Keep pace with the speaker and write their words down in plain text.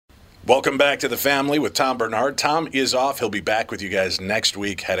Welcome back to the family with Tom Bernard. Tom is off. He'll be back with you guys next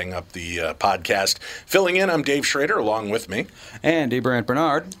week, heading up the podcast. Filling in, I'm Dave Schrader, along with me. Andy Brandt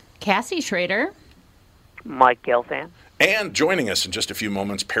Bernard. Cassie Schrader. Mike Gelfand. And joining us in just a few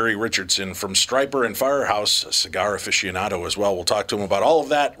moments, Perry Richardson from Striper and Firehouse, a cigar aficionado as well. We'll talk to him about all of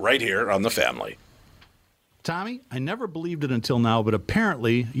that right here on the family. Tommy, I never believed it until now, but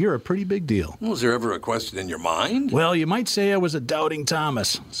apparently you're a pretty big deal. Was there ever a question in your mind? Well, you might say I was a doubting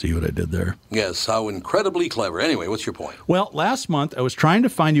Thomas. See what I did there? Yes, how incredibly clever. Anyway, what's your point? Well, last month I was trying to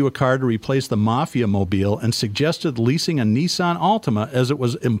find you a car to replace the Mafia Mobile and suggested leasing a Nissan Altima as it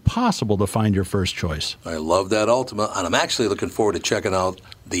was impossible to find your first choice. I love that Altima, and I'm actually looking forward to checking out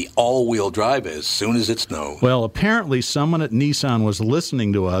the all-wheel drive as soon as it snows. Well, apparently someone at Nissan was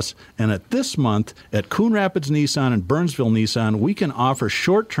listening to us, and at this month at Coon Rapids Nissan and Burnsville Nissan, we can offer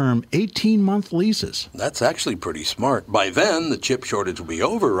short-term 18-month leases. That's actually pretty smart. By then, the chip shortage will be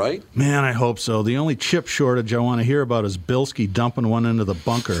over, right? Man, I hope so. The only chip shortage I want to hear about is Bilski dumping one into the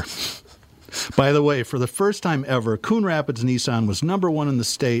bunker. By the way, for the first time ever, Coon Rapids Nissan was #1 in the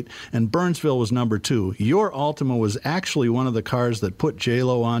state, and Burnsville was #2. Your Altima was actually one of the cars that put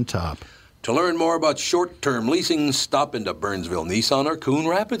J-Lo on top. To learn more about short-term leasing, stop into Burnsville Nissan or Coon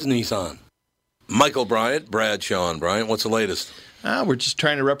Rapids Nissan. Michael Bryant, Bradshaw and Bryant, what's the latest? We're just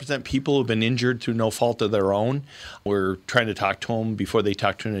trying to represent people who've been injured through no fault of their own. We're trying to talk to them before they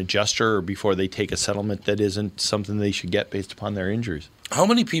talk to an adjuster or before they take a settlement that isn't something they should get based upon their injuries. How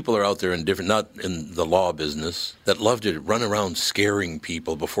many people are out there not in the law business, that love to run around scaring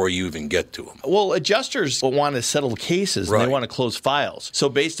people before you even get to them? Well, adjusters want to settle cases and Right. they want to close files. So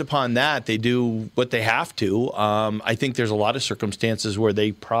based upon that, they do what they have to. I think there's a lot of circumstances where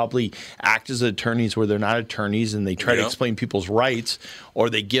they probably act as attorneys where they're not attorneys, and they try to explain people's rights, or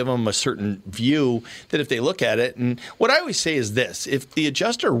they give them a certain view that if they look at it. And what I always say is this: if the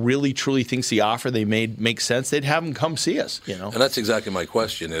adjuster really truly thinks the offer they made makes sense, they'd have them come see us. And that's exactly my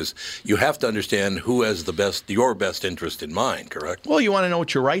question is, you have to understand who has your best interest in mind, correct? Well, you want to know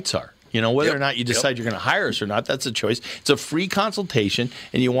what your rights are. Whether or not you decide you're going to hire us or not, that's a choice. It's a free consultation,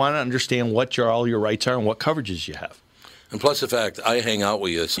 and you want to understand what all your rights are and what coverages you have. And plus the fact I hang out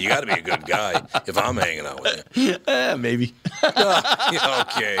with you, so you got to be a good guy if I'm hanging out with you. Maybe.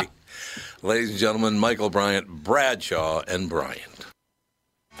 Okay. Ladies and gentlemen, Michael Bryant, Bradshaw and Bryant.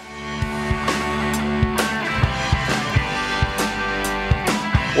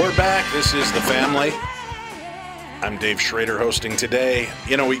 We're back. This is the family. I'm Dave Schrader hosting today.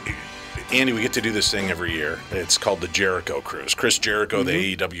 Andy, we get to do this thing every year. It's called the Jericho Cruise. Chris Jericho,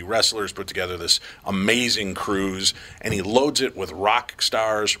 the AEW wrestlers, put together this amazing cruise, and he loads it with rock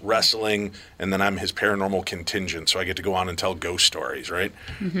stars, wrestling, and then I'm his paranormal contingent, so I get to go on and tell ghost stories, right?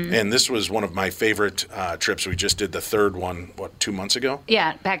 Mm-hmm. And this was one of my favorite trips. We just did the third one, 2 months ago?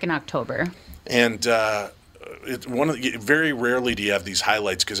 Yeah, back in October. And very rarely do you have these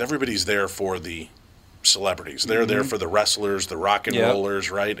highlights because everybody's there for the celebrities. They're there for the wrestlers, the rock and rollers,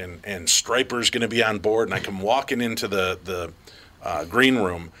 right? And Striper's going to be on board, and I come walking into the green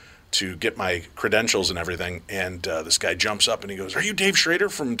room to get my credentials and everything, and this guy jumps up and he goes, "Are you Dave Schrader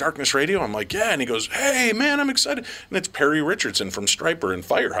from Darkness Radio?" I'm like, "Yeah." And he goes, "Hey, man, I'm excited." And it's Perry Richardson from Striper and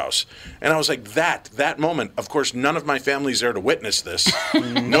Firehouse. And I was like, that moment, of course, none of my family's there to witness this.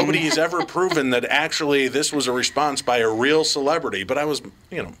 Nobody's ever proven that actually this was a response by a real celebrity, but I was,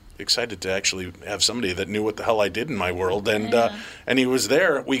 excited to actually have somebody that knew what the hell I did in my world, and he was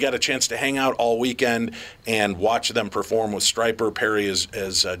there. We got a chance to hang out all weekend and watch them perform with Striper. Perry has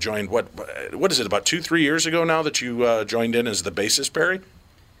joined, what is it, about 2-3 years ago now that you joined in as the bassist, Perry?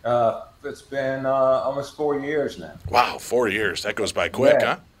 It's been almost 4 years now. Wow, 4 years. That goes by quick,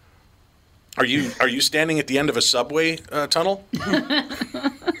 huh? Are you standing at the end of a subway tunnel?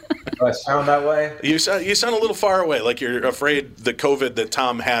 Do I sound that way? You sound a little far away, like you're afraid the COVID that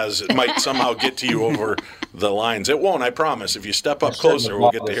Tom has might somehow get to you over the lines. It won't, I promise. If you step up closer, we'll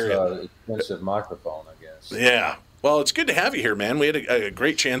get to hear you. Expensive microphone, I guess. Yeah. Well, it's good to have you here, man. We had a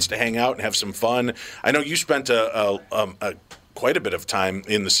great chance to hang out and have some fun. I know you spent quite a bit of time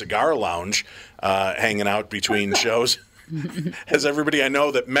in the cigar lounge hanging out between shows. As everybody I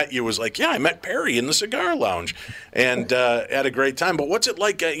know that met you was like, yeah, I met Perry in the cigar lounge and had a great time. But what's it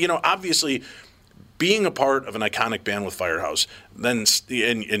like, obviously being a part of an iconic band with Firehouse, then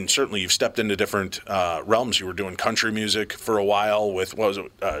and certainly you've stepped into different realms. You were doing country music for a while with, what was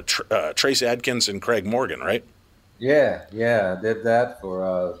it, Trace Adkins and Craig Morgan, right? Yeah, I did that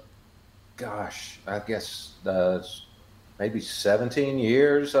for, I guess maybe 17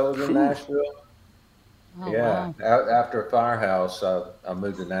 years I was in Nashville. Oh, yeah, wow. After Firehouse, I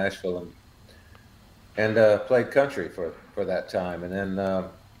moved to Nashville and played country for that time. And then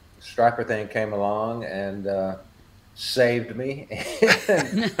Striper thing came along and saved me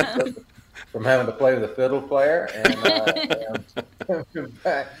from having to play with a fiddle player, and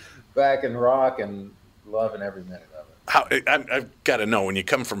back in rock and loving every minute of it. I've got to know, when you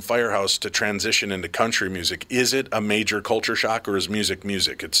come from Firehouse to transition into country music, is it a major culture shock, or is music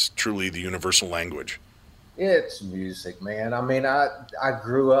music? It's truly the universal language. It's music, man. I mean, I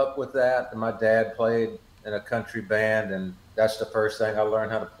grew up with that. My dad played in a country band, and that's the first thing I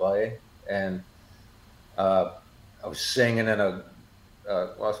learned how to play. And I was singing in a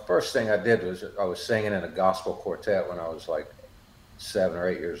well, the first thing I did was I was singing in a gospel quartet when I was like 7 or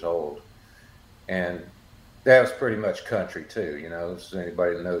 8 years old, and that was pretty much country too. You know, if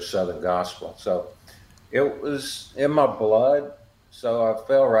anybody that knows Southern gospel, so it was in my blood. So I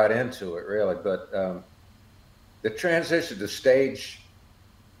fell right into it, really. But the transition to stage,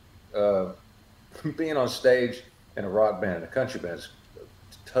 being on stage in a rock band and a country band is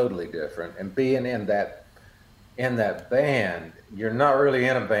totally different. And being in that band, you're not really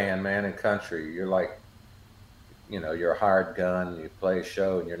in a band, man. In country, you're like, you know, you're a hired gun. You play a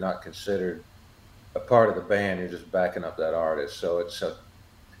show, and you're not considered a part of the band. You're just backing up that artist. So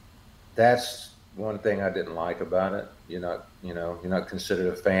that's one thing I didn't like about it. You're not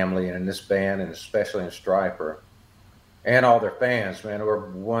considered a family. And in this band, and especially in Striper, and all their fans, man,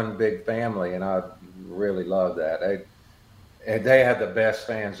 we're one big family, and I really love that. They have the best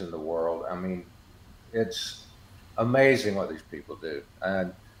fans in the world. I mean, it's amazing what these people do.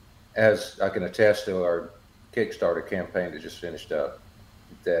 And as I can attest to our Kickstarter campaign that just finished up,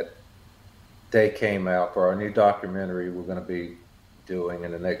 that they came out for our new documentary we're going to be doing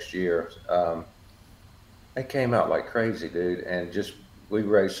in the next year. They came out like crazy, dude, and just we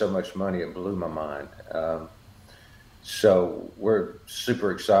raised so much money, it blew my mind. So we're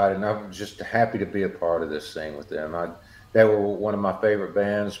super excited, and I'm just happy to be a part of this thing with them. They were one of my favorite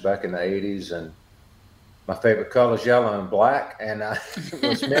bands back in the 80s, and my favorite color is yellow and black, and I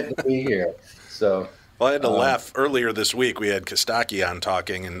was meant to be here. So, well, I had to laugh. Earlier this week, we had Kostaki on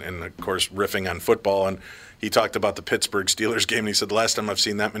talking, and of course, riffing on football, and he talked about the Pittsburgh Steelers game, and he said, the last time I've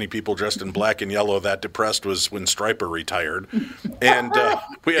seen that many people dressed in black and yellow that depressed was when Striper retired. And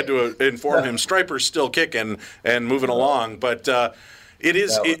we had to inform him Striper's still kicking and moving along. But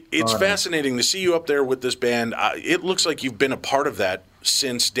it's fascinating to see you up there with this band. It looks like you've been a part of that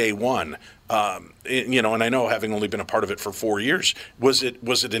since day one. And I know, having only been a part of it for 4 years, was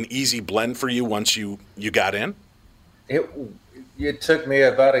it an easy blend for you once you got in? It took me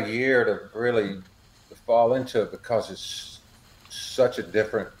about a year to really fall into it, because it's such a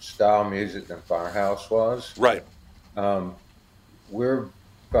different style music than Firehouse was. Right.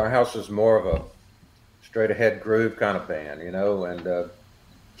 Firehouse was more of a straight ahead groove kind of band, and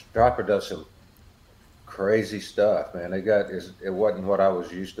Striper does some crazy stuff, man. It wasn't what I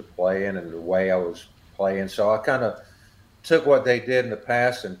was used to playing and the way I was playing, so I kind of took what they did in the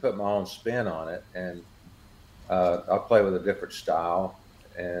past and put my own spin on it, and I play with a different style,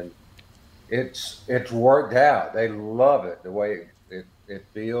 and it's worked out. They love it, the way it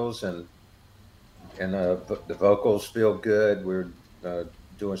feels, and the vocals feel good. We're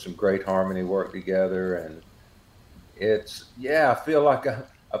doing some great harmony work together, and I feel like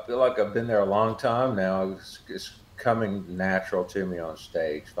I've been there a long time now. It's coming natural to me on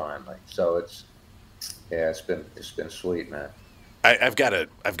stage finally. So it's been sweet, man. I've got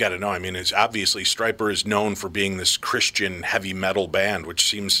to know. I mean, it's obviously Striper is known for being this Christian heavy metal band, which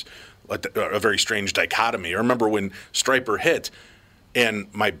seems like a very strange dichotomy. I remember when Striper hit, and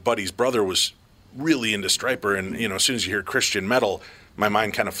my buddy's brother was really into Striper, and as soon as you hear Christian metal, my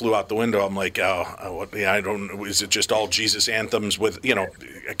mind kind of flew out the window. I'm like, I don't. Is it just all Jesus anthems with,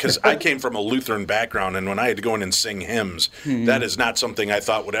 because I came from a Lutheran background, and when I had to go in and sing hymns, that is not something I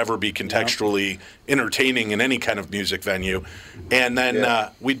thought would ever be contextually entertaining in any kind of music venue. And then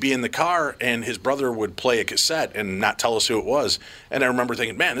we'd be in the car, and his brother would play a cassette and not tell us who it was. And I remember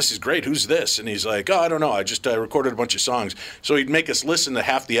thinking, man, this is great. Who's this? And he's like, I don't know. I just recorded a bunch of songs. So he'd make us listen to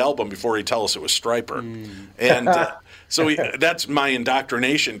half the album before he'd tell us it was Striper. And so that's my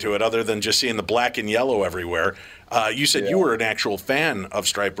indoctrination to it, other than just seeing the black and yellow everywhere. You said you were an actual fan of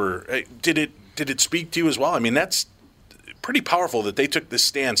Striper. Did it speak to you as well? I mean, that's pretty powerful that they took this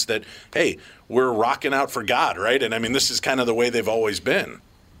stance that, hey, we're rocking out for God, right? And I mean, this is kind of the way they've always been.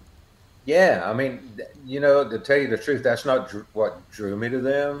 Yeah, I mean, to tell you the truth, that's not what drew me to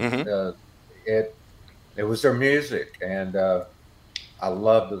them. Mm-hmm. It was their music, and I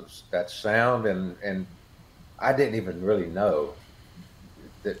loved that sound, and I didn't even really know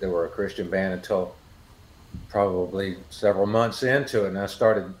that they were a Christian band until probably several months into it, and I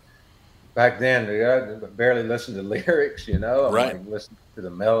started back then, I barely listened to lyrics, I'm Right. like listening to the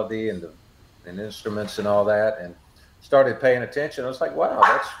melody and and instruments and all that, and started paying attention. I was like, wow,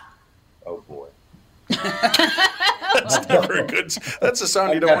 oh boy. That's never a good. That's a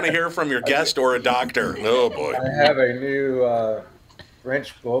sound you don't want to hear from your guest or a doctor. Oh boy. I have a new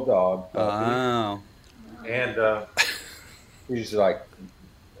French bulldog puppy, Wow. and he's like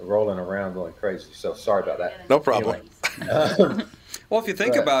rolling around going crazy. So sorry about that. No problem. Anyway, Well, if you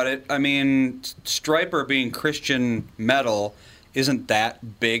think about it, I mean, Stryper being Christian metal isn't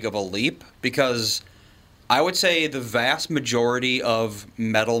that big of a leap, because I would say the vast majority of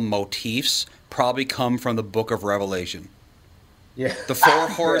metal motifs probably come from the Book of Revelation. yeah. The Four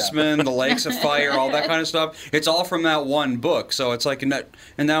Horsemen, the Lakes of Fire, all that kind of stuff. It's all from that one book. So it's like, and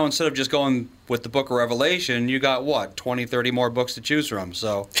now instead of just going with the Book of Revelation, you got what, 20, 30 more books to choose from.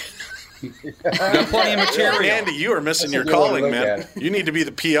 So you got plenty of material. Andy, you are missing your That's a good way to calling, look man. at it. You need to be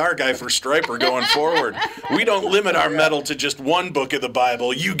the PR guy for Stryper going forward. We don't limit our metal to just one book of the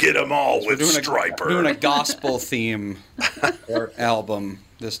Bible. You get them all with Stryper. Doing a gospel theme album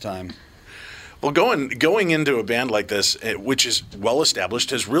this time. Well, going into a band like this, which is well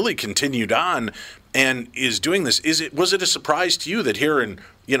established, has really continued on, and is doing this. Was it a surprise to you that here in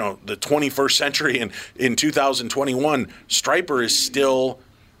the 21st century and in 2021, Stryper is still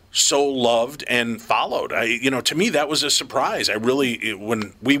so loved and followed? To me that was a surprise.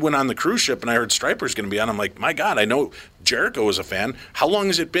 When we went on the cruise ship and I heard Stryper's going to be on, I'm like, my God, I know Jericho is a fan. How long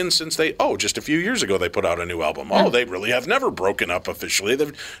has it been since just a few years ago they put out a new album? Oh, they really have never broken up officially.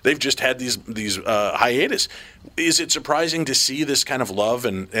 They've just had these hiatus. Is it surprising to see this kind of love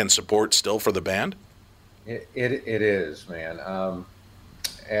and support still for the band? It is, man.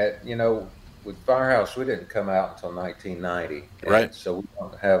 With Firehouse, we didn't come out until 1990. Right. So we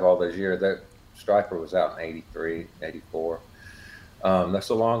don't have all those years. That Stryper was out in 83, 84. That's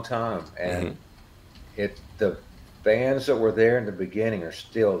a long time. And the bands that were there in the beginning are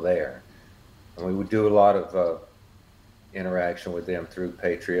still there. And we would do a lot of interaction with them through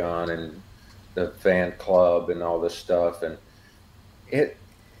Patreon and the fan club and all this stuff. And it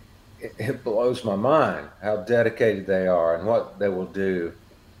blows my mind how dedicated they are and what they will do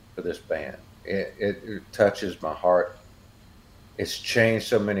for this band. It touches my heart. It's changed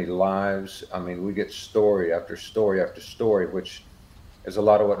so many lives. I mean, we get story after story after story, which is a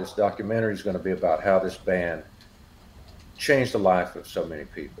lot of what this documentary is going to be about, how this band changed the life of so many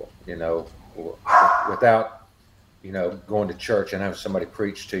people, without, going to church and having somebody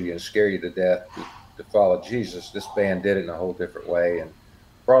preach to you and scare you to death to follow Jesus. This band did it in a whole different way and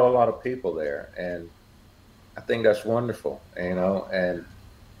brought a lot of people there. And I think that's wonderful, and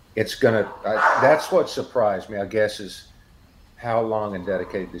it's that's what surprised me, I guess, is how long and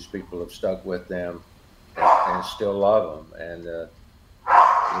dedicated these people have stuck with them and still love them. And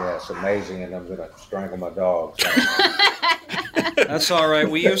it's amazing. And I'm going to strangle my dogs. That's all right.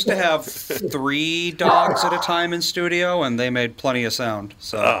 We used to have 3 dogs at a time in studio, and they made plenty of sound.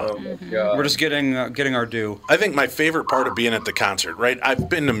 So we're just getting our due. I think my favorite part of being at the concert, right? I've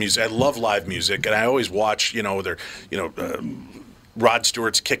been to music. I love live music, and I always watch, Rod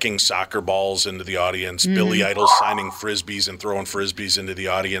Stewart's kicking soccer balls into the audience, Billy Idol signing Frisbees and throwing Frisbees into the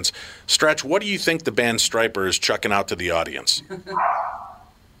audience. Stretch, what do you think the band Stryper is chucking out to the audience?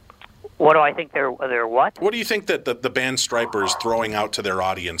 What do I think they're what? What do you think that the band Stryper is throwing out to their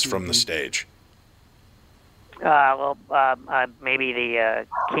audience from the stage? Maybe the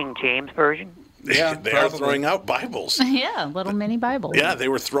King James version. Yeah, they are throwing out Bibles. Yeah, little mini Bibles. Yeah, they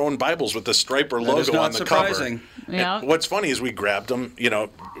were throwing Bibles with the Stryper logo on the surprising. cover. Yeah. And what's funny is we grabbed them,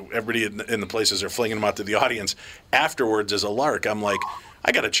 everybody in the places are flinging them out to the audience. Afterwards, as a lark, I'm like,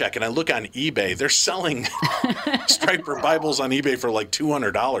 I got to check. And I look on eBay. They're selling Stryper Bibles on eBay for like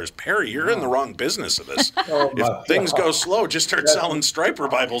 $200. Perry, you're in the wrong business of this. If things go slow, just start selling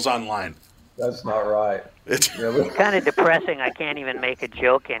Stryper Bibles online. That's not right. It's kind of depressing. I can't even make a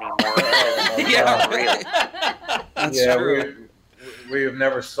joke anymore. Yeah, that's true. We have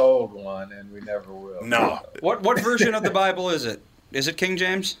never sold one, and we never will. No. What version of the Bible is it? Is it King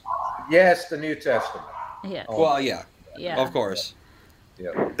James? Yes, the New Testament. Yeah. Well, yeah. Yeah. Of course.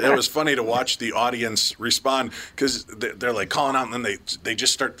 Yeah. It was funny to watch the audience respond because they're like calling out, and then they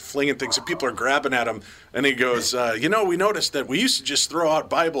just start flinging things, and people are grabbing at him. And he goes, we noticed that we used to just throw out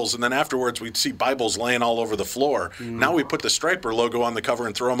Bibles, and then afterwards we'd see Bibles laying all over the floor. Now we put the Stryper logo on the cover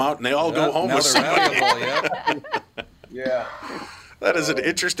and throw them out, and they all go home now with they're somebody. valuable, Yeah. That is an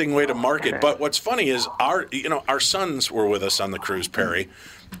interesting way to market. But what's funny is our sons were with us on the cruise, Perry,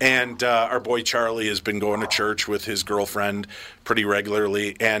 and our boy Charlie has been going to church with his girlfriend pretty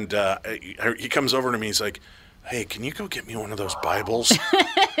regularly. And he comes over to me. He's like, hey, can you go get me one of those Bibles?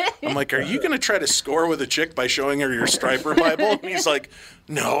 I'm like, are you going to try to score with a chick by showing her your Striper Bible? And he's like,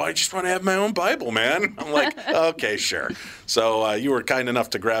 no, I just want to have my own Bible, man. I'm like, okay, sure. So you were kind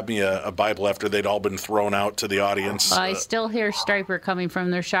enough to grab me a Bible after they'd all been thrown out to the audience. Well, I still hear Striper coming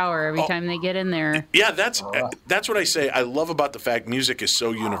from their shower every time they get in there. Yeah, that's what I say. I love about the fact music is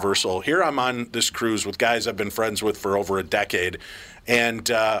so universal. Here I'm on this cruise with guys I've been friends with for over a decade,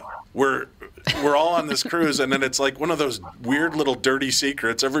 and we're all on this cruise, and then it's like one of those weird little dirty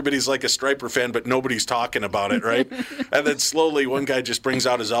secrets. Everybody's like a Striper fan, but nobody's talking about it, right? And then slowly one guy just brings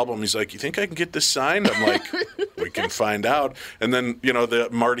out his album. He's like, you think I can get this signed? I'm like, we can find out. And then,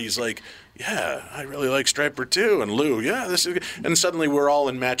 Marty's like, yeah, I really like Striper too. And Lou, yeah, this is good. And suddenly we're all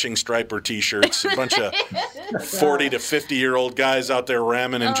in matching Striper T-shirts. A bunch of 40 to 50-year-old guys out there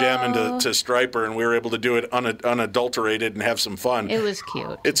ramming and jamming to Striper, and we were able to do it unadulterated and have some fun. It was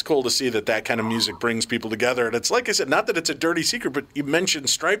cute. It's cool to see that kind of music brings people together. And it's like I said, not that it's a dirty secret, but you mentioned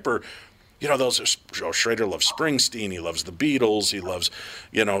Striper. Schrader loves Springsteen. He loves the Beatles. He loves,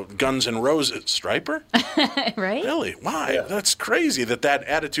 Guns N' Roses. Striper? Right? Really? Why? Yeah. That's crazy that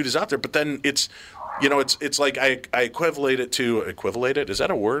attitude is out there. But then it's like I equivalent it? Is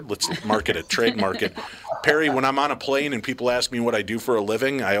that a word? Let's market it, trademark it. Perry, when I'm on a plane and people ask me what I do for a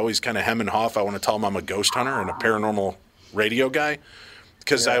living, I always kind of hem and haw. I want to tell them I'm a ghost hunter and a paranormal radio guy.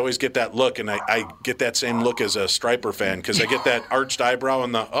 Because I always get that look, and I get that same look as a Striper fan, because I get that arched eyebrow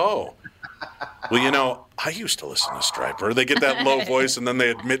and well, I used to listen to Striper. They get that low voice, and then they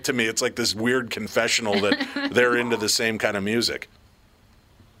admit to me it's like this weird confessional that they're into the same kind of music.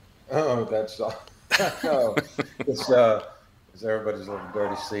 Oh, that's all. No, it's everybody's little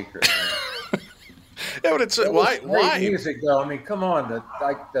dirty secret. Yeah, but it's why? Music, though. I mean, come on, the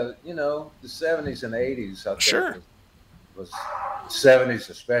 70s and 80s. I think was 70s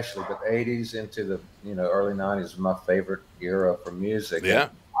especially, but 80s into the early 90s was my favorite era for music. Yeah.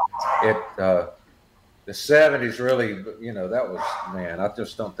 The 70s really, that was, man, I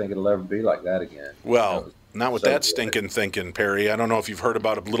just don't think it'll ever be like that again. Well, not with that stinking thinking, Perry. I don't know if you've heard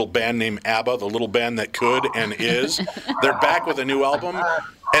about a little band named ABBA, the little band that could and is. They're back with a new album,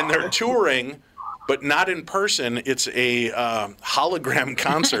 and they're touring, but not in person. It's a hologram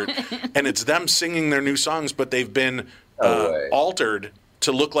concert, and it's them singing their new songs, but they've been altered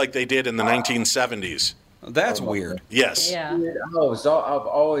to look like they did in the 1970s. That's weird. Yes. Yeah.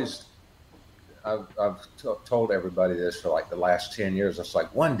 I've told everybody this for like the last 10 years. It's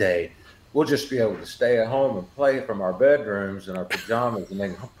like one day we'll just be able to stay at home and play from our bedrooms in our pajamas, and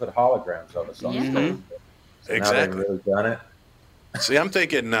then put holograms on us on the stage. So exactly. Now they've really done it. See, I'm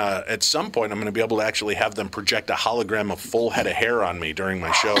thinking at some point I'm going to be able to actually have them project a hologram of full head of hair on me during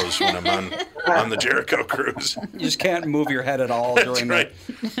my shows when I'm on the Jericho cruise. You just can't move your head at all during right.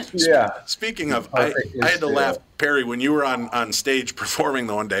 Yeah. Speaking of, I had to laugh, Perry, when you were on stage performing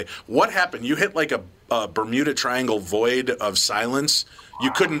the one day. What happened? You hit like a Bermuda Triangle void of silence.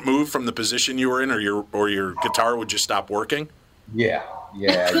 You couldn't move from the position you were in, or your guitar would just stop working? Yeah.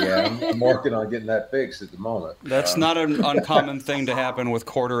 I'm working on getting that fixed at the moment. That's not an uncommon thing to happen with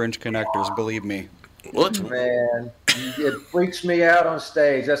quarter-inch connectors, believe me. Well, man, it freaks me out on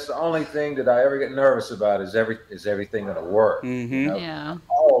stage. That's the only thing that I ever get nervous about is everything going to work. Mm-hmm. Yeah.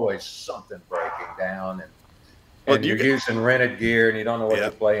 Always something breaking down, and you're using rented gear, and you don't know what you're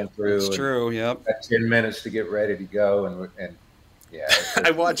playing through. It's true. Yep. Got 10 minutes to get ready to go, and yeah.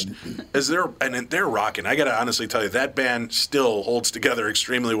 I watched they're rocking. I got to honestly tell you, that band still holds together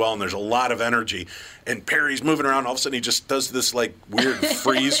extremely well, and there's a lot of energy. And Perry's moving around. All of a sudden, he just does this like weird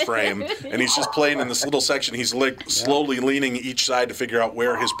freeze frame, and he's just playing in this little section. He's like slowly leaning each side to figure out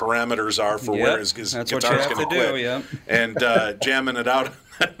where his parameters are for where his guitar's going to quit. Yep. And jamming it out.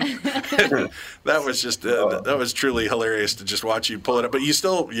 That was just that was truly hilarious to just watch you pull it up. But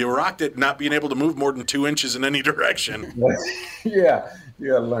you rocked it, not being able to move more than 2 inches in any direction. Yeah, you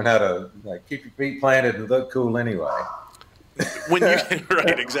got to learn how to keep your feet planted and look cool anyway.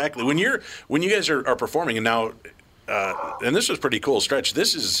 Right, exactly. When you guys are performing, and now, and this was pretty cool, Stretch.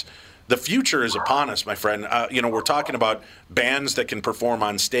 The future is upon us, my friend. We're talking about bands that can perform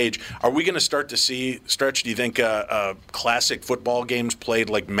on stage. Are we going to start to see, Stretch, do you think classic football games played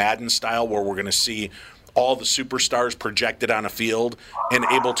like Madden style, where we're going to see all the superstars projected on a field and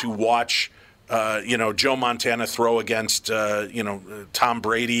able to watch Joe Montana throw against Tom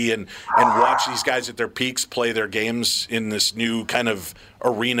Brady and watch these guys at their peaks play their games in this new kind of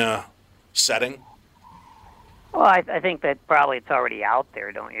arena setting? Well, I think that probably it's already out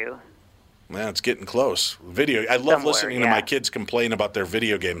there, don't you? Yeah, it's getting close. Video. I love Somewhere, listening to my kids complain about their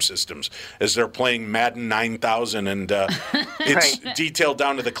video game systems as they're playing Madden 9000, and it's detailed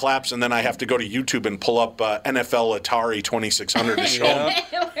down to the claps, and then I have to go to YouTube and pull up NFL Atari 2600 to show them.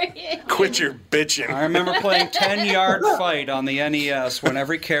 Quit your bitching. I remember playing 10-Yard Fight on the NES when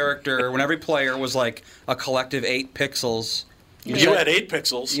every player was like a collective 8 pixels. You had 8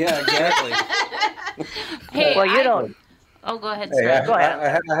 pixels. Yeah, exactly. Hey, Well, you don't. Oh, go ahead, Hey, Scott. Go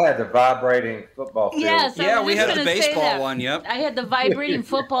ahead. I had the vibrating football field. Yes, I Yeah, was we just had the gonna say baseball that. one, yep. I had the vibrating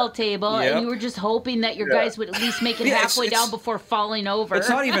football table, Yep. and you were just hoping that your guys would at least make it halfway down before falling over. It's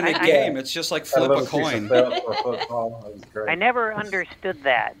not even a game. It's just like A flip a little piece of coin. felt for football. That was great. I never understood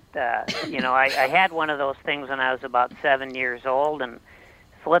that. I had one of those things when I was about 7 years old, and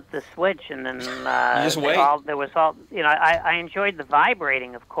flipped the switch, and then just wait. I enjoyed the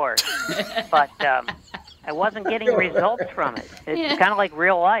vibrating, of course, but I wasn't getting results from it. It's kind of like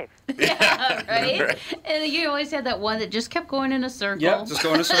real life. Yeah, right? And you always had that one that just kept going in a circle. Yeah, just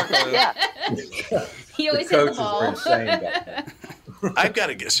go in a circle. Yeah. He always The hit the coaches were ball. insane back then. I've got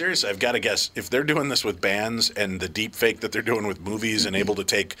to guess. Seriously, I've got to guess if they're doing this with bands and the deep fake that they're doing with movies and able to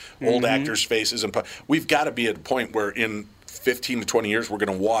take old actors' faces and we've got to be at a point where in 15 to 20 years we're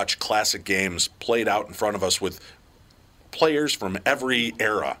going to watch classic games played out in front of us with players from every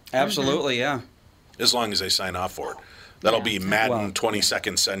era. Absolutely, yeah. As long as they sign off for it. That'll be Madden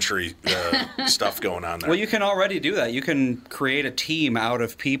 22nd century stuff going on there. Well, you can already do that. You can create a team out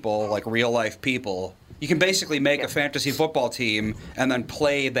of people, like real-life people. You can basically make a fantasy football team and then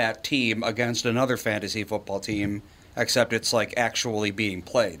play that team against another fantasy football team, except it's like actually being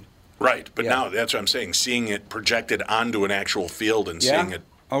played. Right, but now that's what I'm saying. Seeing it projected onto an actual field and seeing it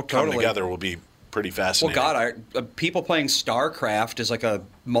come together will be pretty fascinating. Well, God, people playing StarCraft is like a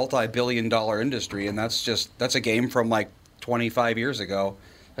multi-billion-dollar industry, and that's a game from like 25 years ago.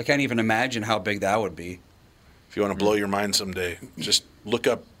 I can't even imagine how big that would be. If you want to blow your mind someday, just look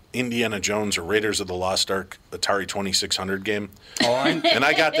up Indiana Jones or Raiders of the Lost Ark Atari 2600 game. And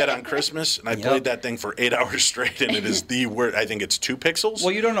I got that on Christmas, and I played that thing for 8 hours straight, and it is the word. I think it's 2 pixels.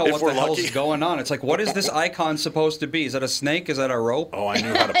 Well, you don't know what the hell's going on. It's like, what is this icon supposed to be? Is that a snake? Is that a rope? Oh, I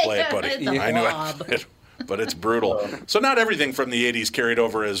knew how to play it, buddy. I knew how to play it. But it's brutal. So not everything from the 80s carried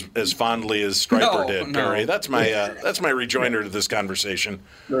over as fondly as Striper did, Perry. That's my rejoinder to this conversation.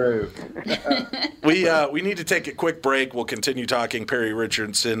 True. We need to take a quick break. We'll continue talking. Perry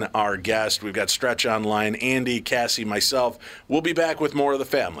Richardson, our guest. We've got Stretch online. Andy, Cassie, myself. We'll be back with more of the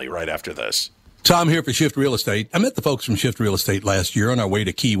family right after this. Tom here for Shift Real Estate. I met the folks from Shift Real Estate last year on our way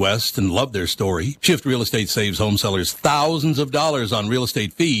to Key West and loved their story. Shift Real Estate saves home sellers thousands of dollars on real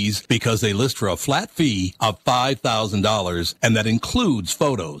estate fees because they list for a flat fee of $5,000, and that includes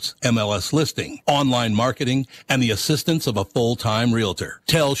photos, MLS listing, online marketing, and the assistance of a full-time realtor.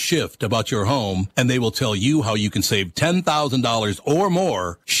 Tell Shift about your home, and they will tell you how you can save $10,000 or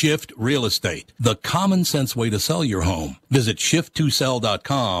more. Shift Real Estate, the common sense way to sell your home. Visit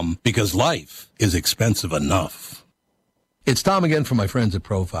shift2sell.com because life is expensive enough. It's Tom again from my friends at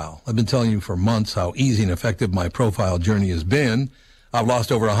Profile. I've been telling you for months how easy and effective my Profile journey has been. I've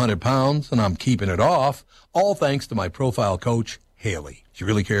lost over 100 pounds, and I'm keeping it off, all thanks to my Profile coach, Haley. She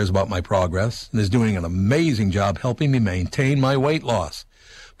really cares about my progress and is doing an amazing job helping me maintain my weight loss.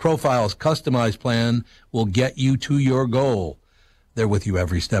 Profile's customized plan will get you to your goal. They're with you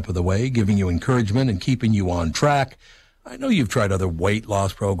every step of the way, giving you encouragement and keeping you on track. I know you've tried other weight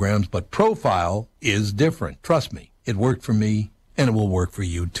loss programs, but Profile is different. Trust me, it worked for me, and it will work for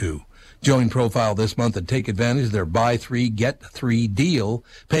you too. Join Profile this month and take advantage of their buy 3, get 3 deal.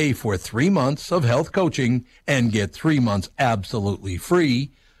 Pay for 3 months of health coaching and get 3 months absolutely free.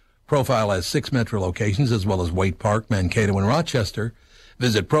 Profile has 6 metro locations as well as Waite Park, Mankato, and Rochester.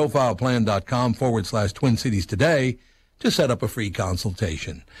 Visit profileplan.com/Twin Cities today to set up a free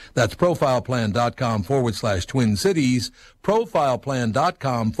consultation. That's profileplan.com/Twin Cities,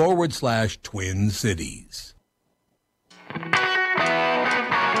 profileplan.com/Twin Cities. We're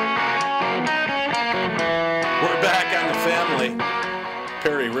back on the family.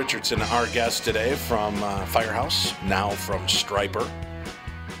 Perry Richardson, our guest today from Firehouse, now from Striper.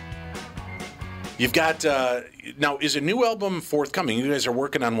 You've got, now, is a new album forthcoming? You guys are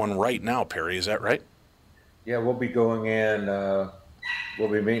working on one right now, Perry, is that right? Yeah, we'll be going in. We'll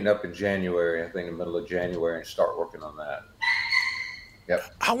be meeting up in January, I think, in the middle of January, and start working on that.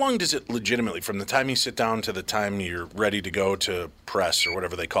 Yep. How long does it legitimately, from the time you sit down to the time you're ready to go to press or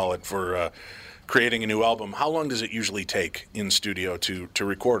whatever they call it for creating a new album, how long does it usually take in studio to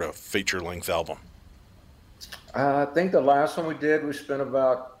record a feature-length album? I think the last one we did, we spent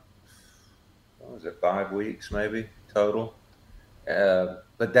about, 5 weeks maybe total.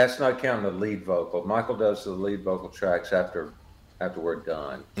 But that's not counting the lead vocal. Michael does the lead vocal tracks after we're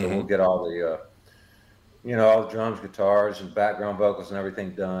done. So we'll get all the all the drums, guitars, and background vocals and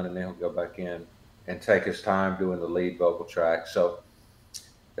everything done, and then he'll go back in and take his time doing the lead vocal track. So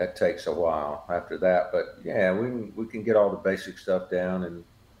that takes a while after that. But yeah, we can get all the basic stuff down, and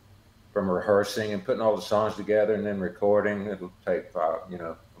from rehearsing and putting all the songs together and then recording, it'll take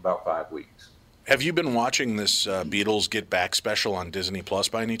about 5 weeks. Have you been watching this Beatles Get Back special on Disney Plus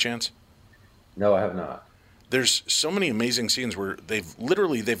by any chance? No, I have not. There's so many amazing scenes where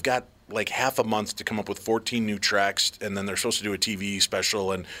they've got like half a month to come up with 14 new tracks, and then they're supposed to do a TV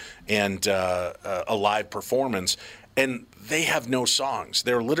special and a live performance, and they have no songs.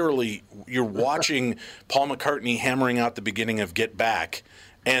 They're literally, you're watching Paul McCartney hammering out the beginning of Get Back,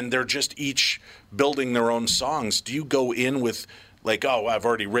 and they're just each building their own songs. Do you go in with like, oh, I've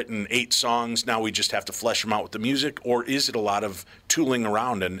already written 8 songs, now we just have to flesh them out with the music? Or is it a lot of tooling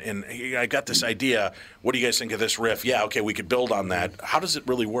around and hey, I got this idea, what do you guys think of this riff? Yeah, okay, we could build on that. How does it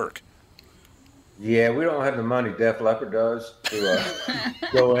really work? Yeah, we don't have the money Def Leppard does to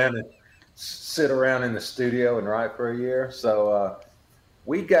go in and sit around in the studio and write for a year. So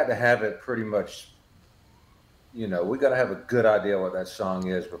we got to have it pretty much, we got to have a good idea what that song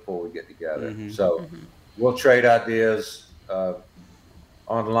is before we get together. So we'll trade ideas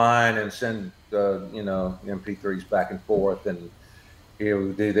online and send MP3s back and forth, and here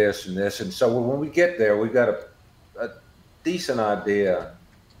we do this and this. And so when we get there, we've got a decent idea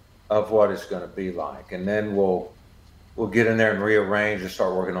of what it's going to be like, and then we'll get in there and rearrange and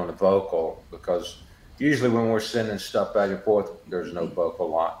start working on the vocal, because usually when we're sending stuff back and forth, there's no vocal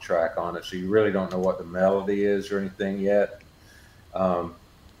lock track on it, so you really don't know what the melody is or anything yet.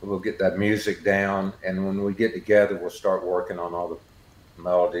 We'll get that music down, and when we get together, we'll start working on all the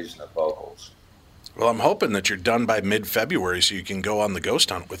melodies and the vocals. Well, I'm hoping that you're done by mid-February so you can go on the ghost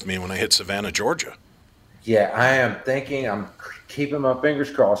hunt with me when I hit Savannah, Georgia. Yeah, I am thinking, I'm keeping my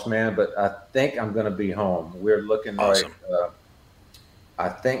fingers crossed, man, but I think I'm going to be home. We're looking awesome. I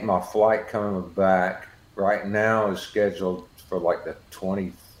think my flight coming back right now is scheduled for like the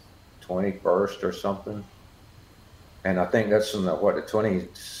 21st or something. And I think that's from the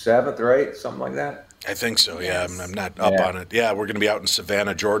 27th or 8th, something like that. I think so, yeah. I'm not up on it. Yeah, we're going to be out in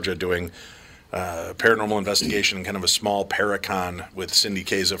Savannah, Georgia doing paranormal investigation and kind of a small paracon with Cindy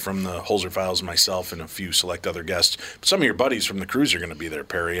Kaza from the Holzer Files and myself and a few select other guests. But some of your buddies from the cruise are going to be there,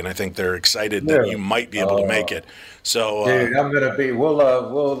 Perry, and I think they're excited that you might be able to make it. So, dude, I'm going to be.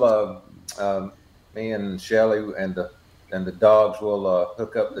 We'll me and Shelly and the dogs will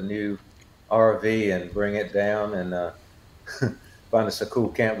hook up the new RV and bring it down and find us a cool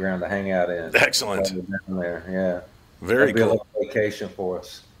campground to hang out in. Excellent. Down there, yeah. Very cool. Be a little vacation for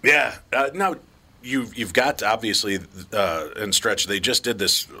us. Yeah. Now, you've got, obviously, and Stretch, they just did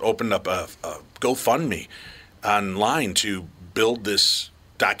this, opened up a GoFundMe online to build this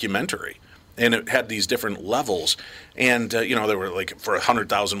documentary. And it had these different levels. And, they were like, for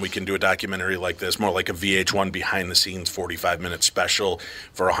 $100,000, we can do a documentary like this, more like a VH1 behind-the-scenes 45-minute special.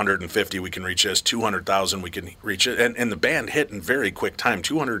 For $150,000, we can reach this. $200,000, we can reach it. And the band hit in very quick time,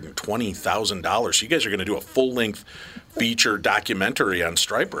 $220,000. So you guys are going to do a full-length feature documentary on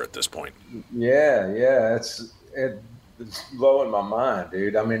Stryper at this point. Yeah. It's blowing my mind,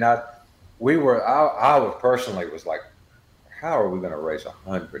 dude. I mean, I personally was like, how are we going to raise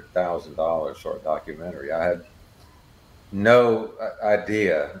 $100,000 for a documentary? I had no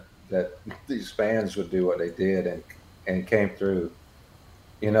idea that these fans would do what they did and came through.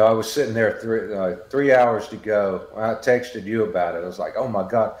 I was sitting there 3 hours to go. I texted you about it. I was like, oh my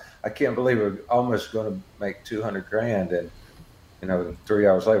God, I can't believe we're almost going to make $200,000. And, 3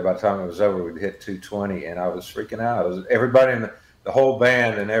 hours later, by the time it was over, we'd hit 220, and I was freaking out. Everybody in the whole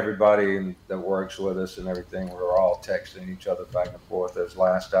band and everybody that works with us and everything, we were all texting each other back and forth those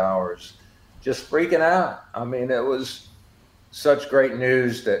last hours, just freaking out. I mean, it was such great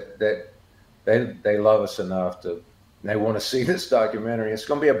news that they love us enough they want to see this documentary. It's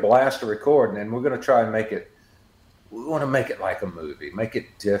going to be a blast to record, and we're going to try and we want to make it like a movie, make it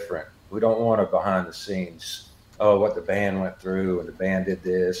different. We don't want a behind the scenes, what the band went through and the band did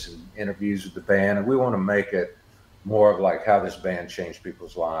this and interviews with the band. And we want to make it more of like how this band changed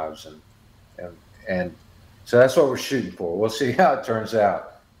people's lives, and so that's what we're shooting for. We'll see how it turns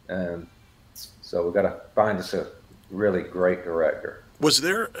out, and so we got to find us a really great director. Was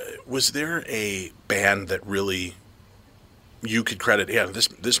there a band that really you could credit? Yeah,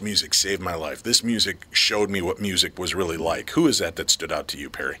 this music saved my life. This music showed me what music was really like. Who is that stood out to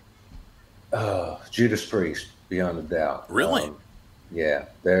you, Perry? Judas Priest, beyond a doubt. Really? Yeah,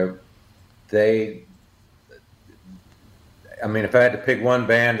 they. I mean, if I had to pick one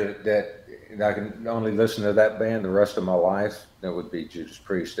band that I can only listen to that band the rest of my life, that would be Judas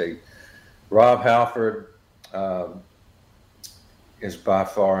Priest. Rob Halford is by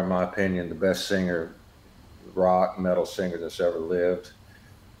far, in my opinion, the best singer, rock metal singer that's ever lived.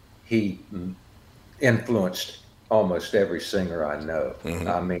 He influenced almost every singer I know. Mm-hmm.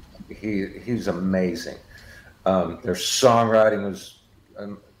 I mean, he's amazing. Their songwriting was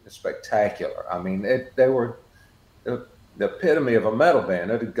spectacular. I mean, they were the epitome of a metal band.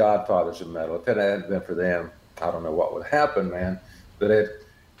 They're the godfathers of metal. If it hadn't been for them, I don't know what would happen, man. But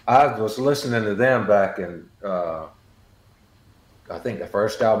I was listening to them back in, I think the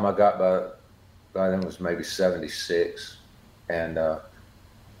first album I got by then was maybe 76. And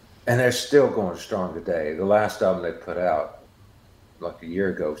they're still going strong today. The last album they put out like a year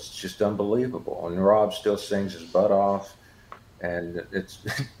ago, it's just unbelievable. And Rob still sings his butt off. And it's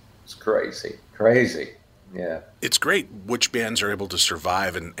crazy. Yeah. It's great which bands are able to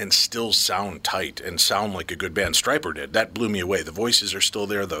survive and still sound tight and sound like a good band. Stryper did. That blew me away. The voices are still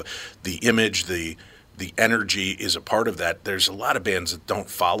there. The image, the energy is a part of that. There's a lot of bands that don't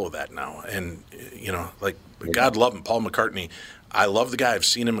follow that now. And, like, God love him, Paul McCartney. I love the guy. I've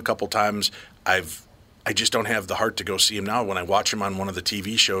seen him a couple times. I just don't have the heart to go see him now. When I watch him on one of the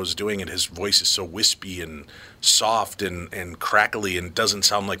TV shows doing it, his voice is so wispy and soft and crackly and doesn't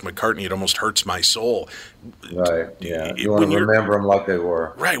sound like McCartney. It almost hurts my soul. Right, yeah. You want to remember them like they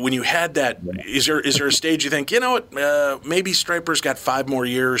were. Right. When you had that, is there a stage you think, maybe Stryper's got 5 more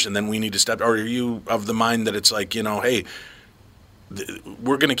years and then we need to step, or are you of the mind that it's like, hey,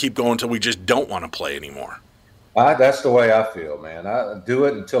 we're going to keep going until we just don't want to play anymore? That's the way I feel, man. I do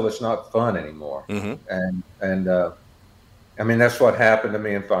it until it's not fun anymore. Mm-hmm. And I mean, that's what happened to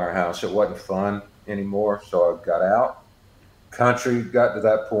me in Firehouse. It wasn't fun anymore, so I got out. Country got to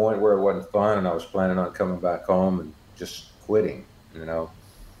that point where it wasn't fun, and I was planning on coming back home and just quitting,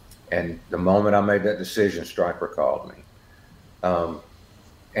 And the moment I made that decision, Stryper called me.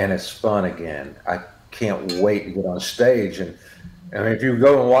 And it's fun again. I can't wait to get on stage. And I mean, if you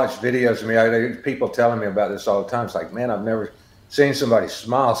go and watch videos of me, people telling me about this all the time. It's like, man, I've never seen somebody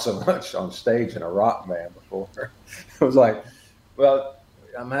smile so much on stage in a rock band before. It was like, well,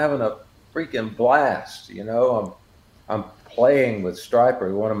 I'm having a freaking blast, I'm playing with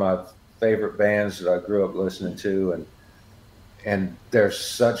Stryper, one of my favorite bands that I grew up listening to, and they're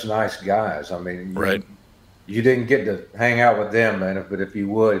such nice guys. I mean, right. You didn't get to hang out with them, man, but if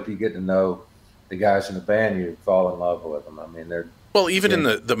you get to know the guys in the band, you'd fall in love with them. I mean, they're... Well, even in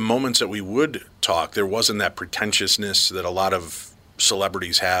the moments that we would talk, there wasn't that pretentiousness that a lot of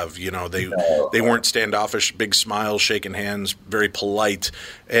celebrities have. They weren't standoffish, big smiles, shaking hands, very polite.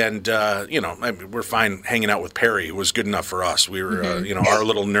 And, we're fine hanging out with Perry. It was good enough for us. We were, our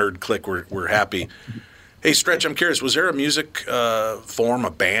little nerd clique, we're happy. Hey, Stretch, I'm curious, was there a music form,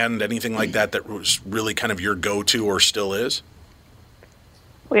 a band, anything like that was really kind of your go-to or still is?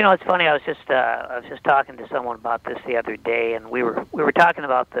 Well, it's funny. I was just talking to someone about this the other day, and we were talking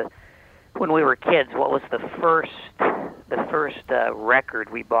about when we were kids. What was the first record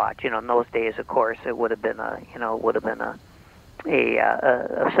we bought? In those days, of course, it would have been a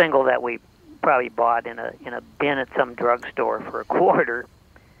single that we probably bought in a bin at some drugstore for $0.25.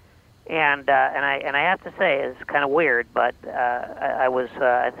 And I have to say, it's kind of weird, but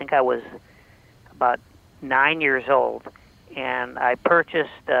I think I was about 9 years old. And I purchased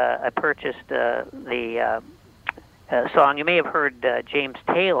the song. You may have heard James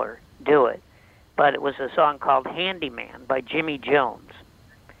Taylor do it, but it was a song called "Handyman" by Jimmy Jones,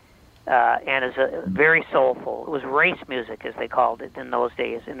 and it's a very soulful. It was race music, as they called it in those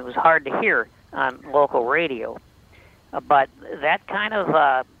days, and it was hard to hear on local radio. But that kind of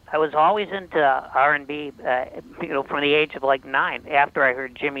I was always into R&B, from the age of like 9. After I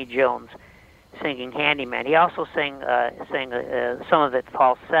heard Jimmy Jones singing "Handyman," he also sang some of it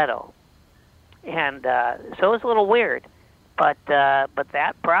falsetto, and so it was a little weird, but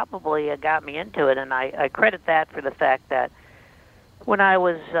that probably got me into it, and I credit that for the fact that when I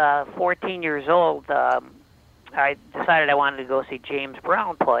was 14 years old, I decided I wanted to go see James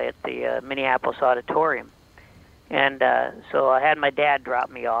Brown play at the Minneapolis Auditorium, and so I had my dad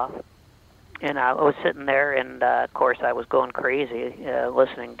drop me off. And I was sitting there, and of course I was going crazy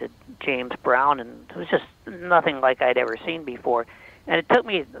listening to James Brown, and it was just nothing like I'd ever seen before. And it took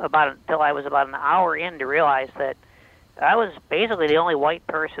me until I was about an hour in to realize that I was basically the only white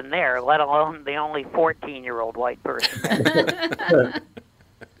person there, let alone the only 14-year-old white person there.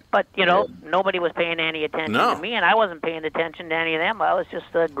 But, nobody was paying any attention to me, and I wasn't paying attention to any of them. I was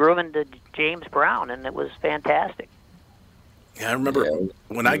just grooving to James Brown, and it was fantastic. Yeah, I remember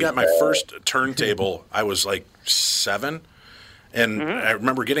when I got my first turntable, I was like 7, And I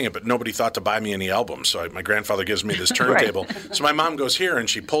remember getting it, but nobody thought to buy me any albums. So my grandfather gives me this turntable. So my mom goes here, and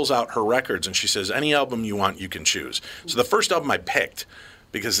she pulls out her records, and she says, any album you want, you can choose. So the first album I picked,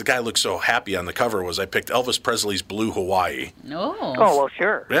 because the guy looked so happy on the cover, was I picked Elvis Presley's Blue Hawaii. Oh, well,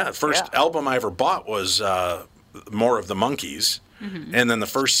 sure. Yeah, the first album I ever bought was More of the Monkees. Mm-hmm. And then the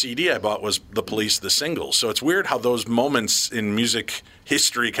first CD I bought was The Police, the singles. So it's weird how those moments in music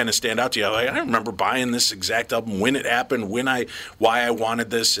history kind of stand out to you. Like, I remember buying this exact album, when it happened, why I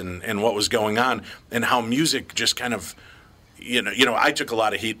wanted this, and what was going on, and how music just kind of, you know, I took a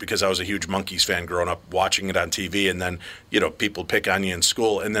lot of heat because I was a huge Monkees fan growing up, watching it on TV, and then, you know, people pick on you in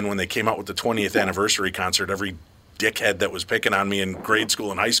school, and then when they came out with the 20th anniversary concert, every dickhead that was picking on me in grade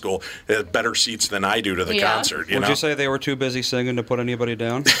school and high school had better seats than I do to the concert. Would you say they were too busy singing to put anybody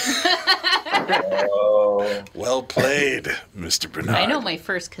down? Well played, Mr. Bernard. I know my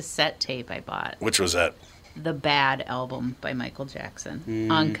first cassette tape I bought. Which was that? The Bad album by Michael Jackson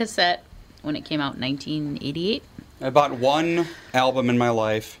on cassette when it came out in 1988. I bought one album in my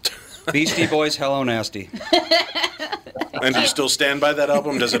life, Beastie Boys' Hello Nasty. And do you still stand by that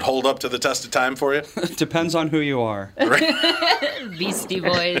album? Does it hold up to the test of time for you? Depends on who you are. Beastie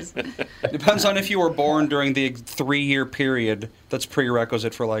Boys. Depends on if you were born during the 3-year period that's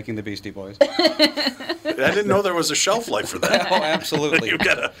prerequisite for liking the Beastie Boys. I didn't know there was a shelf life for that. Oh, absolutely. You've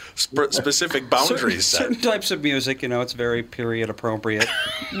got a specific boundaries set. Certain types of music, you know, it's very period appropriate.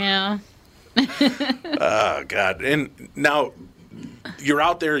 Yeah. Oh, God. And now, you're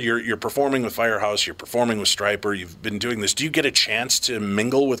out there, you're performing with Firehouse, you're performing with Stryper, you've been doing this. Do you get a chance to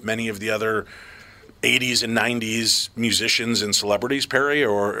mingle with many of the other 80s and 90s musicians and celebrities, Perry?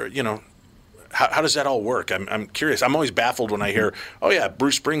 Or, you know, how does that all work? I'm curious. I'm always baffled when I hear, oh, yeah,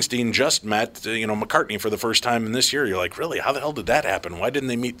 Bruce Springsteen just met, McCartney for the first time in this year. You're like, really? How the hell did that happen? Why didn't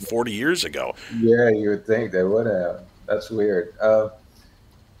they meet 40 years ago? Yeah, you would think they would have. That's weird.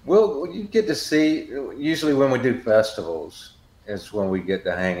 Well, you get to see, usually when we do festivals, it's when we get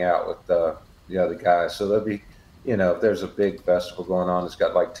to hang out with the other guys. So there'll be, if there's a big festival going on, it's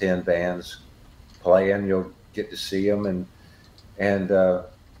got like 10 bands playing, you'll get to see them.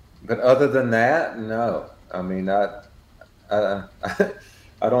 But other than that, no. I mean, I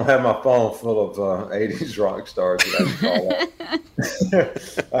don't have my phone full of 80s rock stars.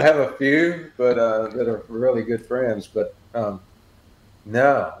 I have a few, but that are really good friends. But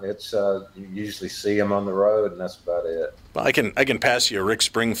no, it's you usually see them on the road, and that's about it. Well, I can pass you Rick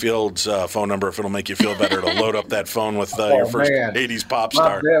Springfield's phone number if it'll make you feel better to load up that phone with your first 80s pop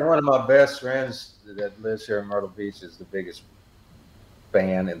star. One of my best friends that lives here in Myrtle Beach is the biggest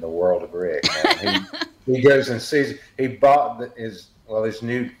fan in the world of Rick. He goes and sees. He bought his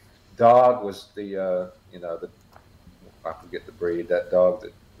new dog was the I forget the breed, that dog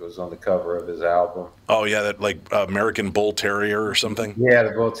that was on the cover of his album. Oh yeah, that like American Bull Terrier or something. Yeah,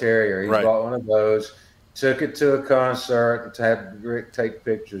 the Bull Terrier. He bought one of those, took it to a concert, and had Rick take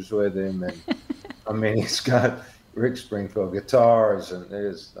pictures with him, and I mean he's got Rick Springfield guitars, and it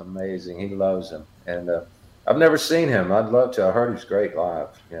is amazing. He loves him, and I've never seen him. I'd love to. I heard he's great live.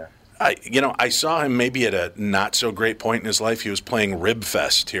 Yeah. I saw him maybe at a not so great point in his life. He was playing Rib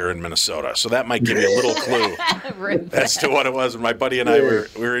Fest here in Minnesota, so that might give you a little clue as to what it was. My buddy and I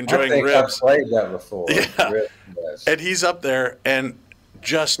were enjoying I think ribs. I've played that before. Yeah, and he's up there and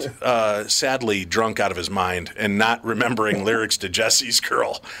just sadly drunk out of his mind and not remembering lyrics to Jesse's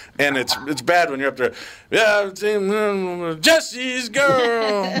Girl. And it's bad when you're up there, Jesse's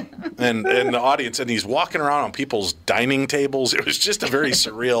Girl, and the audience, and he's walking around on people's dining tables. It was just a very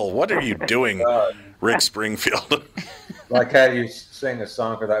surreal, what are you doing, Rick Springfield? Like how you sing a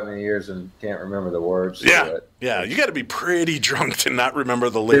song for that many years and can't remember the words to it. Yeah, you got to be pretty drunk to not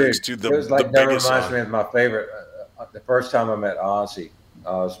remember the lyrics to the biggest song. That reminds me of my favorite, the first time I met Ozzy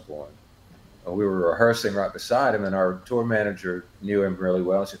Osbourne. We were rehearsing right beside him, and our tour manager knew him really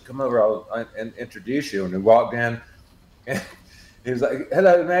well. He said, "Come over, I'll introduce you." And we walked in, and he was like,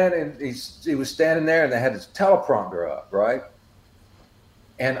 "Hello, man." And he was standing there, and they had his teleprompter up, right?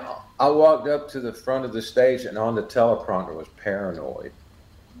 And I walked up to the front of the stage, and on the teleprompter was "Paranoid."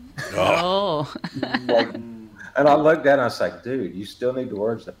 Oh. And I looked at it, and I was like, "Dude, you still need the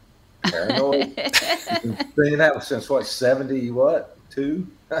words to Paranoid?" Been singing that since what, 72?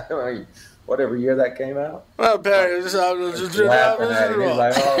 I mean, whatever year that came out. Well, Perry, laughing at him. He's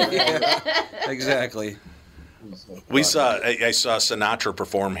like, "Oh, yeah, exactly." I saw Sinatra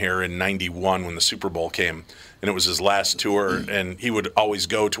perform here in '91 when the Super Bowl came, and it was his last tour, and he would always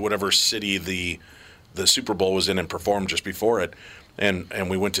go to whatever city the Super Bowl was in and perform just before it. And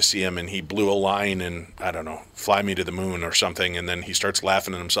we went to see him, and he blew a line in, I don't know, Fly Me to the Moon or something, and then he starts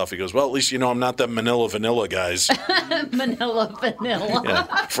laughing at himself. He goes, well, at least you know I'm not the Manila Vanilla guys. Manila Vanilla.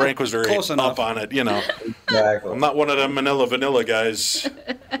 Yeah. Frank was very up on it, you know. Exactly. I'm not one of them Manila Vanilla guys.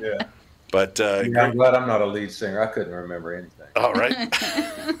 Yeah. But I'm glad I'm not a lead singer. I couldn't remember anything. all right.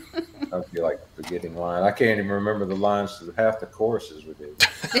 I feel like forgetting line. I can't even remember the lines to half the choruses we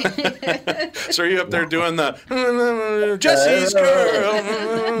did. So are you up there doing the Jesse's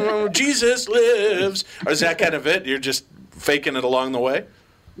girl, Jesus lives? Or is that kind of it? You're just faking it along the way?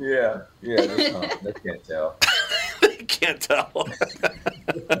 Yeah. They can't tell. Can't tell.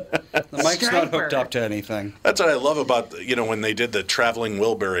 The mic's not hooked up to anything. That's what I love about, when they did the Traveling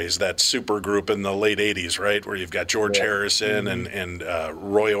Wilburys, that super group in the late 80s, right? Where you've got George Harrison and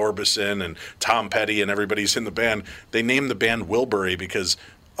Roy Orbison and Tom Petty and everybody's in the band. They named the band Wilbury because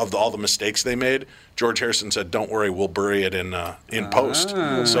of all the mistakes they made. George Harrison said, "Don't worry, we'll bury it in post."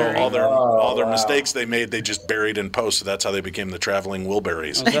 So all their mistakes they made, they just buried in post. So that's how they became the Traveling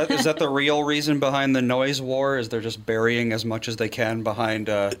Wilburys. Is that the real reason behind the noise war? Is they're just burying as much as they can behind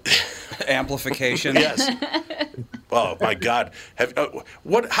amplification? Yes. Oh my God!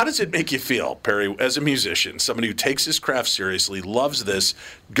 How does it make you feel, Perry, as a musician, somebody who takes his craft seriously, loves this,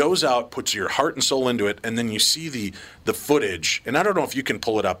 goes out, puts your heart and soul into it, and then you see the footage? And I don't know if you can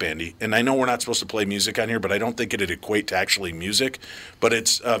pull it up, Andy. And I know we're not supposed to play music on here, but I don't think it'd equate to actually music. But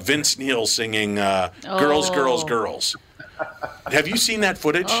it's Vince Neil singing "Girls, Girls, Girls." Have you seen that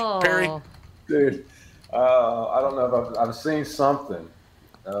footage, Perry? Dude, I don't know if I've seen something.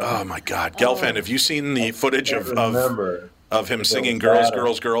 Oh my God, Gelfand, have you seen the footage of him singing "Girls,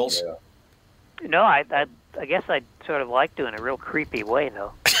 Girls, Girls"? Yeah. No, I guess I sort of like doing it in a real creepy way,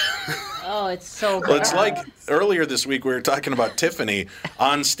 though. Oh, it's so bad. Well, it's like earlier this week we were talking about Tiffany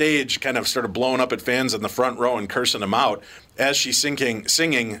on stage, kind of started blowing up at fans in the front row and cursing them out as she's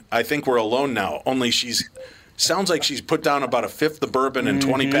singing "I Think We're Alone Now." Only sounds like she's put down about a fifth of bourbon and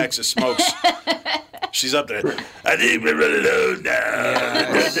 20 packs of smokes. She's up there. I think we're alone now.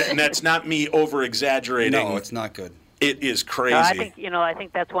 Yeah. And that's not me over exaggerating. No, it's not good. It is crazy. I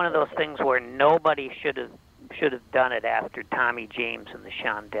think that's one of those things where nobody should have done it after Tommy James and the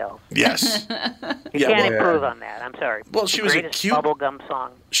Shondells. Yes. You can't improve on that. I'm sorry. Well, she was a cute bubblegum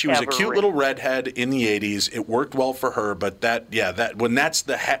song. She was a cute little redhead in the 80s. It worked well for her, but when that's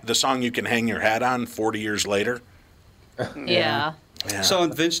the song you can hang your hat on 40 years later. Yeah. Yeah. So,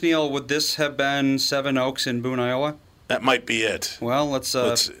 Vince Neil, would this have been Seven Oaks in Boone, Iowa? That might be it. Well, let's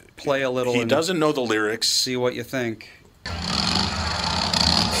play a little. He doesn't know the lyrics. See what you think.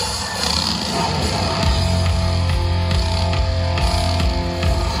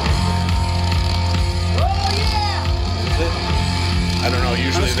 I don't know.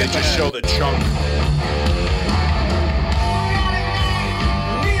 Usually they just show the chunk.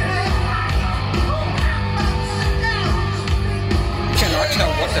 Cannot tell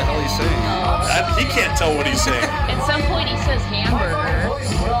what the hell he's saying. He can't tell what he's saying. At some point he says hamburger.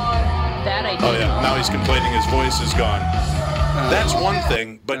 That I do. Oh yeah. Now he's complaining his voice is gone. That's one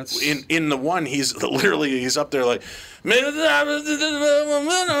thing, but in the one he's up there like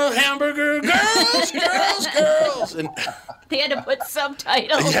hamburger girls, and they had to put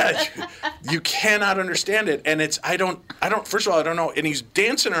subtitles. Yeah, you cannot understand it, and I don't. First of all, I don't know, and he's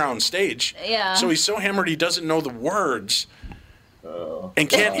dancing around stage. Yeah. So he's so hammered he doesn't know the words, and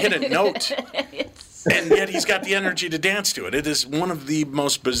can't hit a note, and yet he's got the energy to dance to it. It is one of the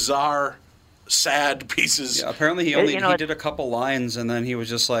most bizarre, sad pieces. Yeah, apparently he did a couple lines and then he was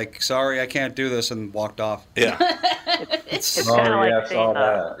just like, "Sorry, I can't do this," and walked off. Yeah. It's kind of like seeing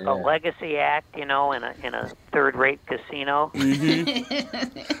a legacy act, in a third-rate casino.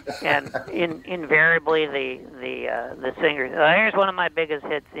 Mm-hmm. And invariably the singer, here's one of my biggest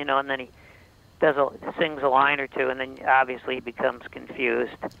hits, and then he sings a line or two, and then obviously he becomes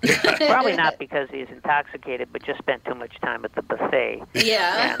confused. Probably not because he's intoxicated, but just spent too much time at the buffet.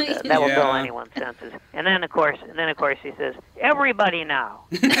 Yeah, and that will dull anyone's senses. And then of course he says, "Everybody now."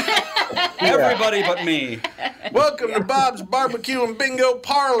 Everybody but me. Welcome to Bob's Barbecue and Bingo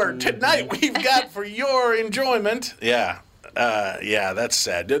Parlor. Tonight we've got for your enjoyment. Yeah, that's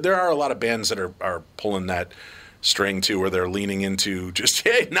sad. There are a lot of bands that are pulling that string too, where they're leaning into just,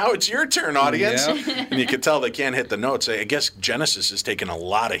 hey, now it's your turn, audience. Yeah. And you can tell they can't hit the notes. I guess Genesis is taking a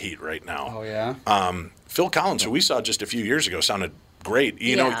lot of heat right now. Oh, yeah? Phil Collins, who we saw just a few years ago, sounded great.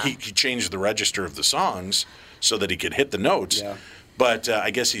 He changed the register of the songs so that he could hit the notes. Yeah. But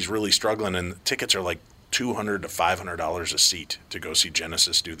I guess he's really struggling, and tickets are like $200 to $500 a seat to go see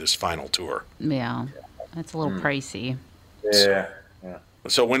Genesis do this final tour. Yeah, that's a little pricey. Yeah.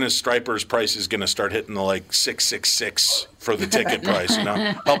 So when is Striper's prices going to start hitting the like 666 for the ticket price?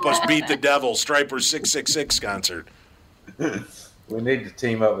 Help us beat the devil. Striper's 666 concert. We need to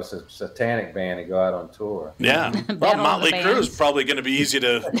team up with a satanic band and go out on tour. Yeah. Well, Motley Crue is probably going to be easy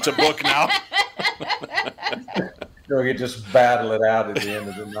to book now. We could just battle it out at the end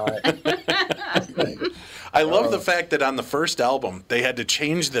of the night. I love the fact that on the first album, they had to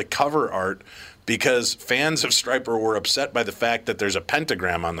change the cover art because fans of Stryper were upset by the fact that there's a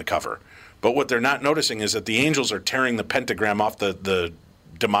pentagram on the cover. But what they're not noticing is that the angels are tearing the pentagram off the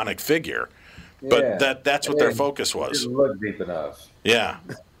demonic figure. But that's what their focus was. It didn't look deep enough. Yeah.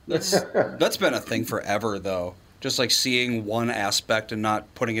 That's been a thing forever, though. Just like seeing one aspect and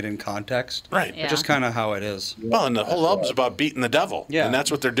not putting it in context. Right. Yeah. Just kind of how it is. Well, and the whole album's about beating the devil. Yeah. And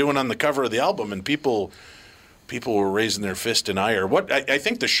that's what they're doing on the cover of the album. And people were raising their fist in ire. I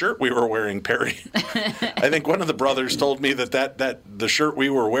think the shirt we were wearing, Perry, I think one of the brothers told me that the shirt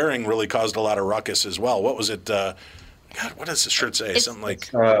we were wearing really caused a lot of ruckus as well. What was it? God, what does the shirt say? Something like...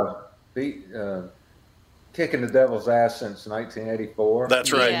 Kicking the devil's ass since 1984.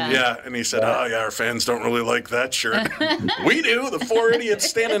 That's right, yeah. And he said, our fans don't really like that shirt. We do. The four idiots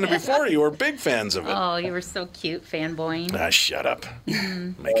standing before you are big fans of it. Oh, you were so cute, fanboying. Shut up.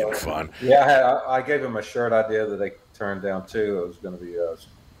 Making fun. Yeah, I gave him a shirt idea that they turned down, too. It was going to be a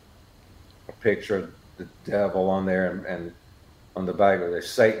picture of the devil on there, and on the back of it,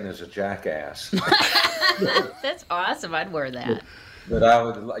 Satan is a jackass. That's awesome. I'd wear that. But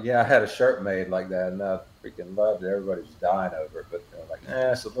I had a shirt made like that, and I freaking loved it. Everybody was dying over it, but they're like,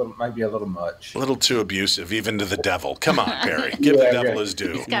 it's maybe a little much. A little too abusive, even to the devil. Come on, Perry. Give the devil his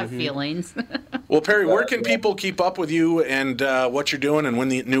due. He's got feelings. Well, Perry, where can people keep up with you and what you're doing, and when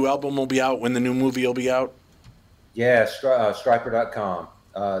the new album will be out, when the new movie will be out? Yeah, Stryper.com.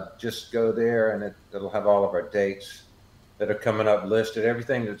 Just go there, and it'll have all of our dates that are coming up listed.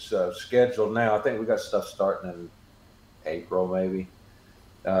 Everything that's scheduled now. I think we got stuff starting in April maybe,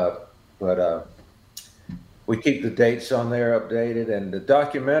 but we keep the dates on there updated. And the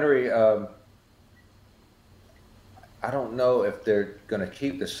documentary, I don't know if they're going to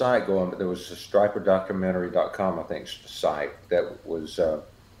keep the site going, but there was a StryperDocumentary.com, I think, site that was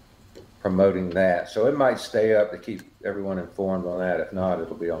promoting that, so it might stay up to keep everyone informed on that. If not,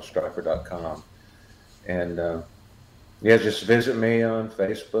 it'll be on Stryper.com. And just visit me on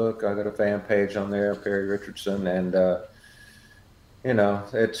Facebook. I got a fan page on there, Perry Richardson, and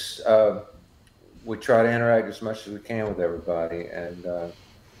it's we try to interact as much as we can with everybody, and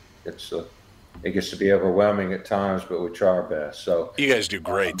it gets to be overwhelming at times, but we try our best. So you guys do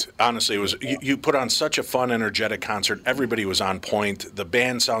great. Honestly, it was you put on such a fun, energetic concert. Everybody was on point. The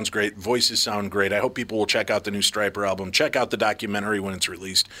band sounds great. Voices sound great. I hope people will check out the new Stryper album, check out the documentary when it's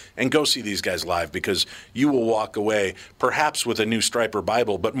released, and go see these guys live, because you will walk away perhaps with a new Stryper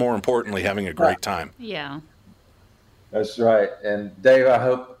Bible, but more importantly, having a great time. Yeah. That's right. And Dave, I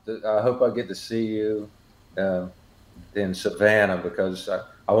hope I get to see you in Savannah, because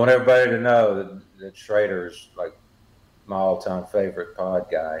I want everybody to know that Schrader is like my all-time favorite pod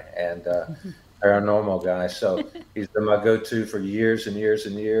guy and paranormal guy. So he's been my go-to for years and years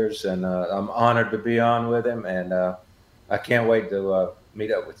and years, and I'm honored to be on with him. And I can't wait to meet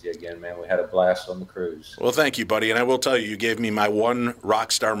up with you again, man. We had a blast on the cruise. Well, thank you, buddy. And I will tell you, you gave me my one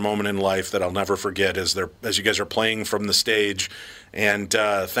rock star moment in life that I'll never forget as you guys are playing from the stage and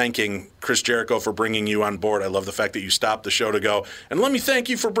thanking Chris Jericho for bringing you on board. I love the fact that you stopped the show to go, and let me thank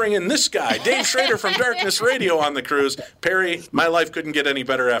you for bringing this guy, Dave Schrader from Darkness Radio, on the cruise. Perry, my life couldn't get any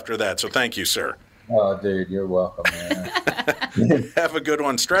better after that, so thank you, sir. Oh, dude, you're welcome, man. Have a good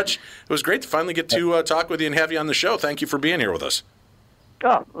one. Stretch, it was great to finally get to talk with you and have you on the show. Thank you for being here with us.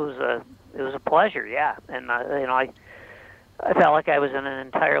 Oh, it was a pleasure, yeah. And I felt like I was in an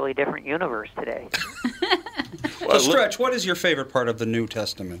entirely different universe today. Well, Stretch, what is your favorite part of the New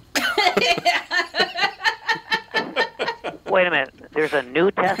Testament? Wait a minute, there's a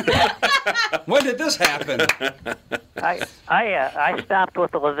New Testament? When did this happen? I stopped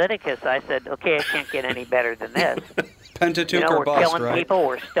with the Leviticus. I said, okay, it can't get any better than this. Pentateuch or we're bust, killing right? people,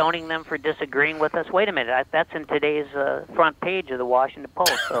 we're stoning them for disagreeing with us. Wait a minute, that's in today's front page of the Washington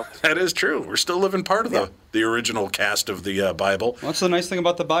Post. So that is true. We're still living part of the original cast of the Bible. Well, that's the nice thing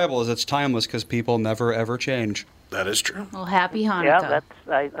about the Bible, is it's timeless because people never, ever change. That is true. Well, happy Hanukkah.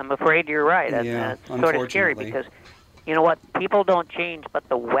 Yeah, I'm afraid you're right. That's sort of scary because, you know what, people don't change, but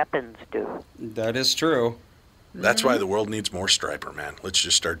the weapons do. That is true. That's why the world needs more Stryper, man. Let's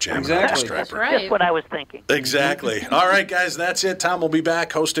just start jamming out Stryper. That's right. That's what I was thinking. Exactly. All right, guys, that's it. Tom will be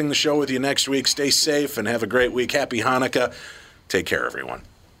back hosting the show with you next week. Stay safe and have a great week. Happy Hanukkah. Take care, everyone.